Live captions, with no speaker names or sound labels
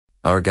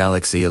Our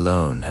galaxy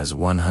alone has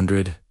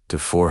 100 to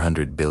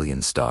 400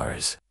 billion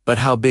stars. But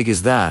how big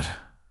is that,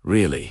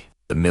 really?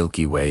 The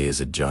Milky Way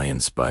is a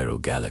giant spiral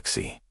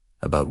galaxy,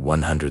 about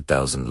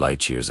 100,000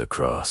 light-years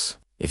across.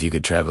 If you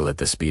could travel at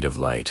the speed of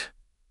light,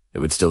 it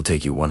would still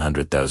take you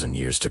 100,000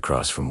 years to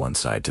cross from one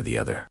side to the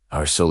other.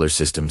 Our solar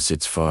system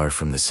sits far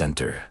from the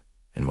center,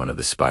 in one of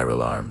the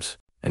spiral arms.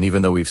 And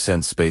even though we've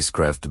sent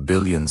spacecraft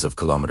billions of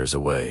kilometers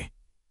away,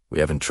 we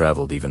haven't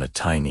traveled even a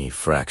tiny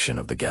fraction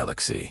of the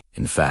galaxy.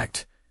 In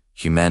fact,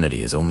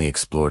 humanity has only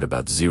explored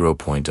about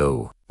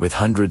 0.0. With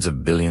hundreds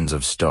of billions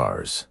of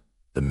stars,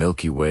 the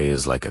Milky Way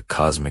is like a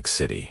cosmic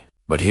city.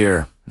 But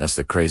here, that's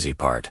the crazy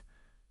part.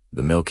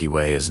 The Milky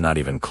Way is not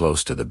even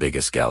close to the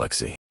biggest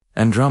galaxy.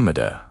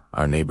 Andromeda,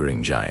 our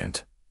neighboring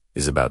giant,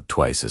 is about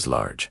twice as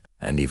large.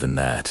 And even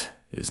that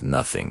is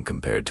nothing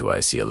compared to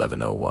IC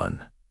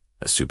 1101,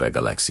 a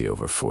supergalaxy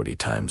over 40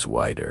 times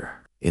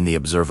wider. In the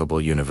observable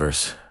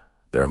universe,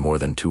 there are more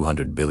than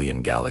 200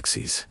 billion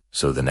galaxies.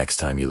 So the next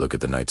time you look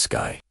at the night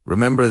sky,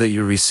 remember that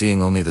you're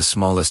seeing only the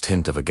smallest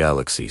hint of a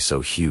galaxy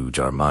so huge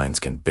our minds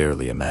can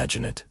barely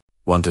imagine it.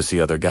 Want to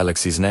see other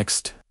galaxies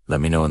next?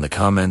 Let me know in the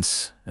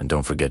comments, and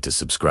don't forget to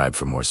subscribe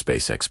for more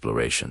space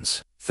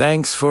explorations.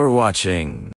 Thanks for watching.